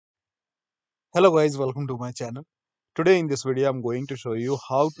Hello guys, welcome to my channel. Today in this video I'm going to show you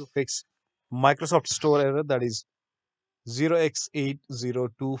how to fix Microsoft Store error, that is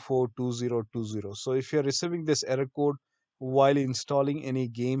 0x80242020. So if you're receiving this error code while installing any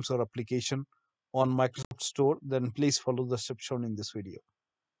games or application on Microsoft Store, then please follow the steps shown in this video.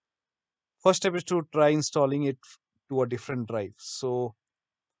 First step is to try installing it to a different drive. So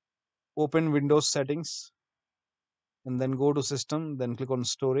open Windows settings and then go to system, then click on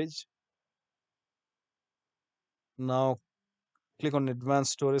storage. Now click on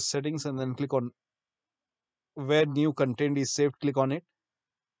advanced storage settings and then click on where new content is saved, click on it,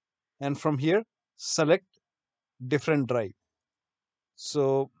 and from here select different drive.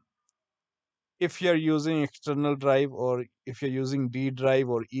 So if you're using external drive or if you're using D drive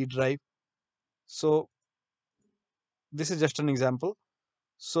or E drive, so this is just an example.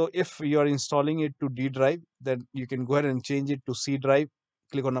 So if you are installing it to D drive, then you can go ahead and change it to C drive,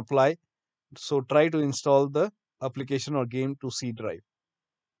 click on apply. So try to install the application or game to C drive,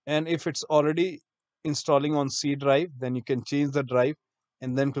 and if it's already installing on C drive, then you can change the drive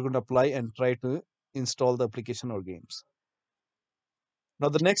and then click on apply and try to install the application or games. Now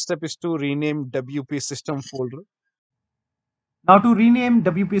the next step is to rename WpSystem folder. Now to rename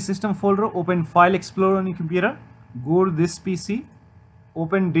WpSystem folder, open File Explorer on your computer, go to this PC,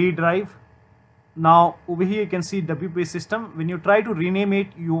 open D drive. Now over here you can see WpSystem. When you try to rename it,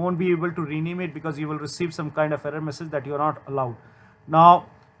 you won't be able to rename it because you will receive some kind of error message that you are not allowed. Now,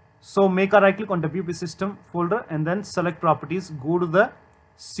 so make a right click on WpSystem folder and then select properties, go to the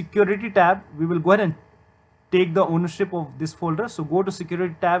security tab. We will go ahead and take the ownership of this folder. So go to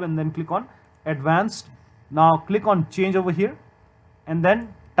security tab and then click on advanced. Now click on change over here and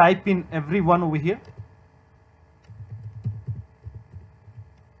then type in everyone over here,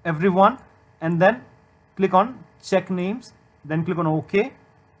 everyone, and then click on check names, then click on OK.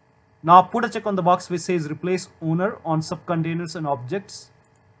 Now put a check on the box which says replace owner on subcontainers and objects,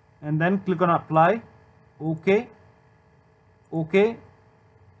 and then click on apply. OK, OK,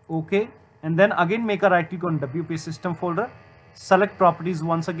 OK, and then again make a right click on WpSystem folder, select properties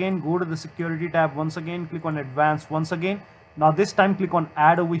once again, go to the security tab once again, click on advanced once again. Now this time click on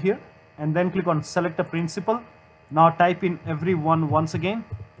add over here and then click on select a principal. Now type in everyone once again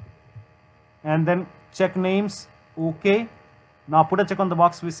and then check names. OK. Now put a check on the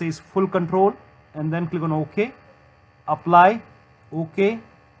box which says full control and then click on OK, apply. OK,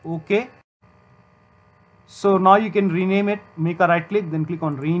 OK. So now you can rename it, make a right click, then click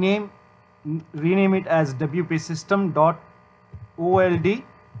on rename it as WpSystem.old.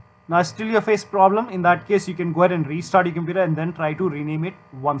 Now still you face problem. In that case, you can go ahead and restart your computer and then try to rename it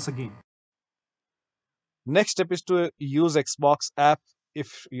once again. Next step is to use Xbox app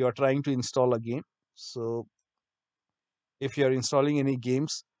if you are trying to install a game. So if you are installing any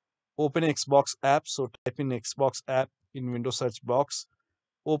games, open Xbox app. So type in Xbox app in Windows search box,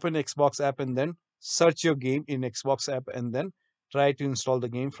 open Xbox app and then search your game in Xbox app and then try to install the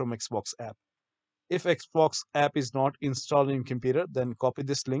game from Xbox app. If Xbox app is not installed in your computer, then copy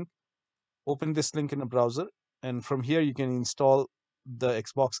this link, open this link in a browser, and from here you can install the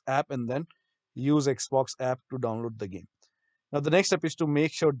Xbox app and then use Xbox app to download the game. Now the next step is to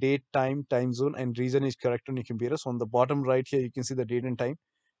make sure date, time zone and region is correct on your computer. So on the bottom right here you can see the date and time.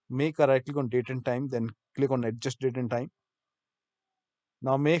 Make a right click on date and time, then click on adjust date and time.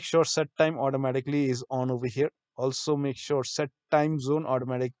 Now make sure set time automatically is on over here. Also make sure set time zone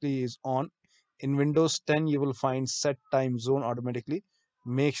automatically is on. In Windows 10 you will find set time zone automatically.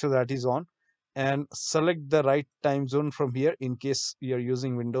 Make sure that is on and select the right time zone from here in case you are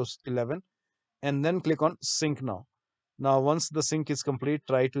using Windows 11, and then click on sync now. Now once the sync is complete,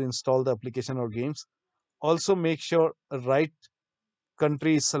 try to install the application or games. Also make sure right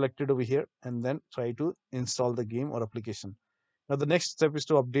country is selected over here and then try to install the game or application. Now the next step is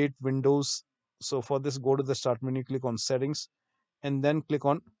to update Windows. So for this, go to the start menu, click on settings and then click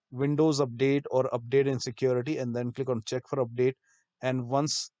on Windows Update or Update and Security and then click on check for update. And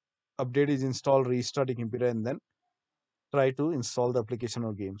once update is installed, restart your computer and then try to install the application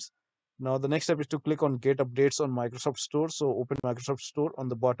or games. Now the next step is to click on get updates on Microsoft Store. So open Microsoft Store. On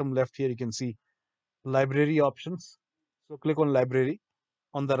the bottom left here you can see library options. So click on library.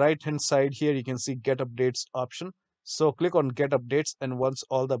 On the right hand side here you can see get updates option. So click on get updates, and once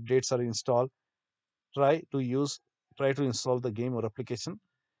all the updates are installed, try to install the game or application.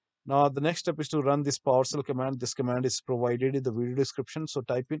 Now the next step is to run this PowerShell command. This command is provided in the video description. So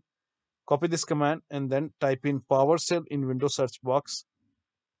copy this command and then type in PowerShell in Windows search box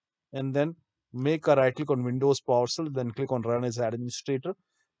and then make a right click on Windows PowerShell, then click on run as administrator.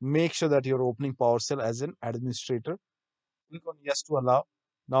 Make sure that you're opening PowerShell as an administrator. Click on yes to allow.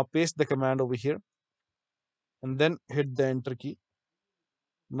 Now paste the command over here and then hit the enter key.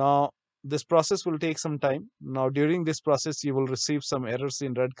 Now this process will take some time. Now during this process you will receive some errors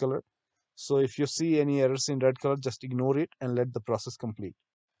in red color. So if you see any errors in red color, just ignore it and let the process complete.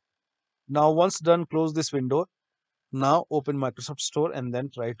 Now once done, close this window. Now open Microsoft Store and then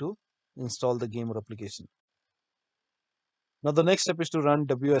try to install the game or application. Now the next step is to run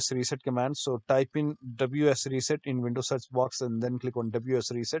wsreset command. So type in wsreset in Windows search box and then click on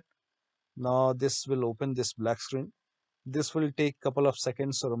wsreset. Now this will open this black screen. This will take a couple of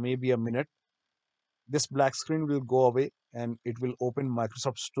seconds or maybe a minute. This black screen will go away and it will open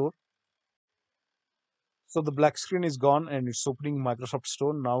Microsoft Store. So the black screen is gone and it's opening Microsoft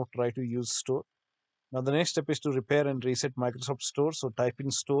Store. Now try to use Store. Now the next step is to repair and reset Microsoft Store. So type in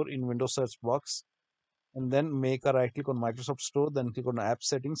Store in Windows search box and then make a right click on Microsoft Store, then click on App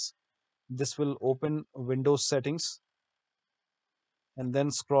Settings. This will open Windows Settings and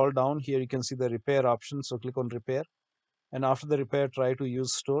then scroll down. Here you can see the repair option. So click on Repair, and after the repair, try to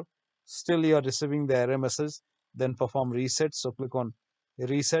use Store. Still you are receiving the error message, then perform reset. So click on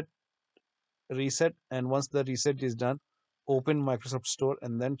Reset, and once the reset is done, open Microsoft Store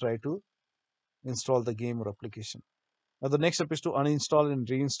and then try to install the game or application. Now the next step is to uninstall and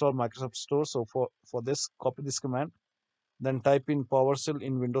reinstall Microsoft Store. So for this, copy this command, then type in PowerShell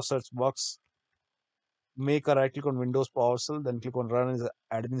in Windows search box. Make a right click on Windows PowerShell, then click on Run as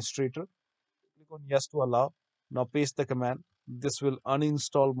Administrator. Click on Yes to allow. Now paste the command. This will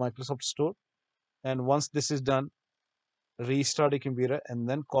uninstall Microsoft Store. And once this is done, restart your computer and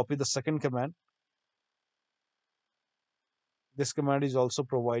then copy the second command. This command is also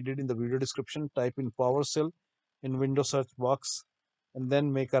provided in the video description. Type in PowerShell in Windows search box and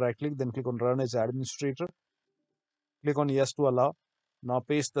then make a right click, then click on Run as Administrator. Click on Yes to allow. Now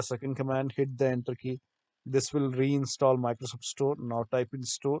paste the second command, hit the enter key. This will reinstall Microsoft Store. Now type in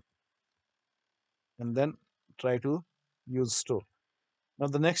Store and then try to use Store. Now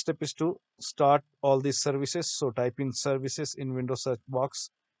the next step is to start all these services. So type in Services in Windows search box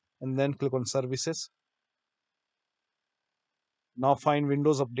and then click on Services. Now find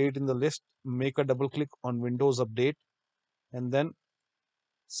Windows Update in the list. Make a double click on Windows Update and then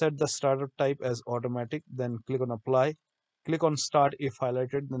set the startup type as automatic. Then click on Apply. Click on Start if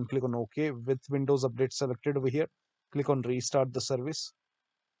highlighted. Then click on OK. With Windows Update selected over here, click on Restart the service.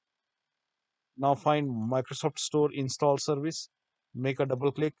 Now find Microsoft Store install service. Make a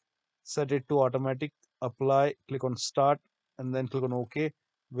double click. Set it to automatic. Apply. Click on Start and then click on OK.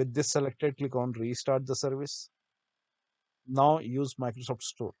 With this selected, click on Restart the service. Now use Microsoft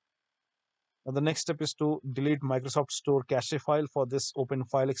Store. Now the next step is to delete Microsoft Store cache file. For this, open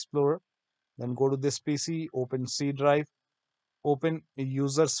File Explorer. Then go to this PC, open C drive, open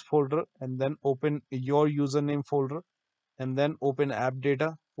users folder, and then open your username folder, and then open app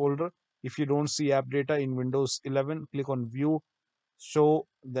data folder. If you don't see app data in Windows 11, click on View, Show,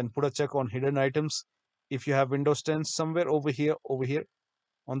 then put a check on Hidden Items. If you have Windows 10, somewhere over here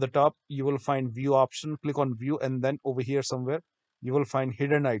on the top, you will find View option. Click on View, and then over here somewhere, you will find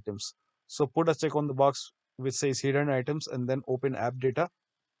Hidden Items. So put a check on the box which says Hidden Items, and then open App Data.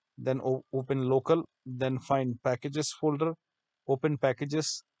 Then open Local, then find Packages folder, open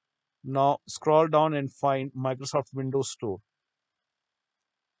Packages. Now scroll down and find Microsoft Windows Store.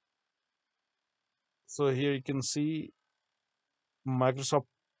 So here you can see Microsoft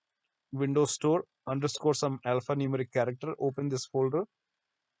Windows Store underscore some alphanumeric character. Open this folder.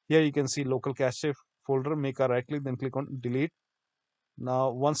 Here you can see local cache folder. Make a right click, then click on delete.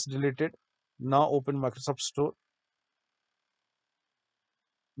 Now once deleted, now open Microsoft Store.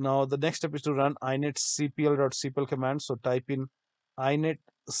 Now the next step is to run inetcpl.cpl command. So type in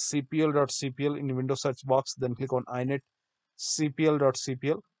inetcpl.cpl in the Windows search box, then click on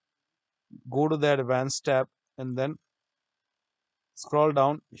inetcpl.cpl. Go to the advanced tab and then scroll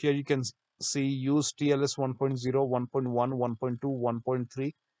down. Here you can see use TLS 1.0, 1.1, 1.2,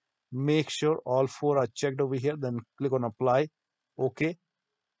 1.3. Make sure all four are checked over here. Then click on apply, OK,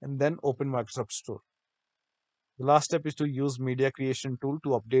 and then open Microsoft Store. The last step is to use media creation tool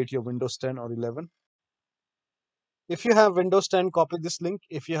to update your Windows 10 or 11. If you have Windows 10, copy this link.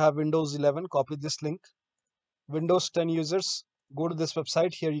 If you have Windows 11, copy this link. Windows 10 users, go to this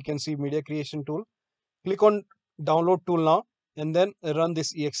website. Here you can see media creation tool. Click on download tool now and then run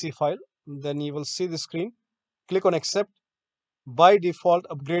this exe file. Then you will see the screen. Click on accept. By default,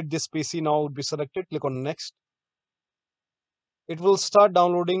 upgrade this PC now would be selected. Click on next. It will start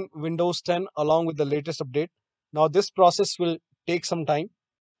downloading Windows 10 along with the latest update. Now this process will take some time.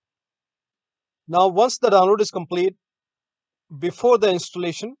 Now once the download is complete, before the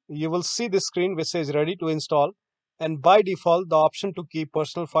installation, you will see this screen which says ready to install, and by default the option to keep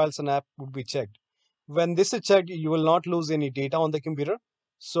personal files and app would be checked. When this is checked, you will not lose any data on the computer.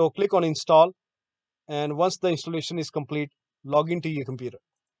 So click on install, and once the installation is complete, log into your computer.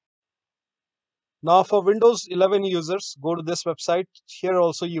 Now for Windows 11 users, go to this website. Here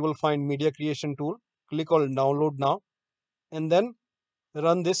also you will find media creation tool. Click on download now and then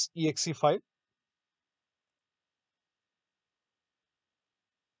run this exe file.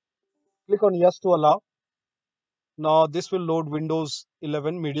 Click on yes to allow. Now this will load Windows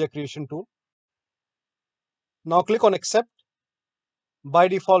 11 media creation tool. Now click on accept. By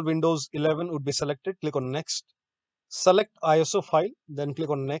default Windows 11 would be selected. Click on next. Select ISO file, then click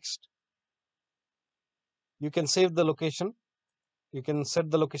on next. You can save the location. You can set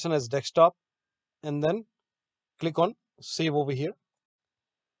the location as desktop and then click on save over here.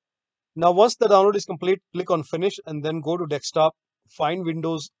 Now once the download is complete, click on finish and then go to desktop, find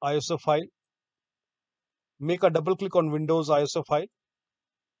Windows ISO file, make a double click on Windows ISO file,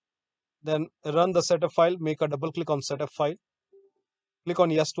 then run the setup file, make a double click on setup file, click on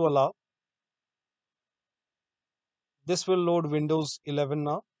yes to allow. This will load Windows 11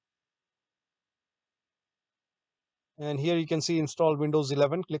 now. And here you can see install Windows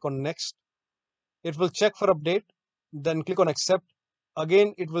 11, click on next. It will check for update, then click on accept.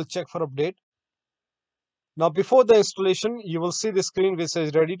 Again, it will check for update. Now before the installation, you will see the screen which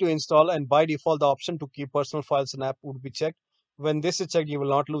says ready to install, and by default the option to keep personal files and app would be checked. When this is checked, you will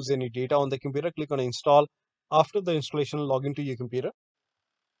not lose any data on the computer. Click on install. After the installation, log into your computer.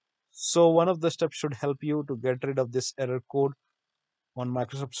 So one of the steps should help you to get rid of this error code on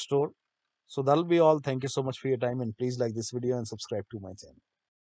Microsoft Store. So that'll be all. Thank you so much for your time, and please like this video and subscribe to my channel.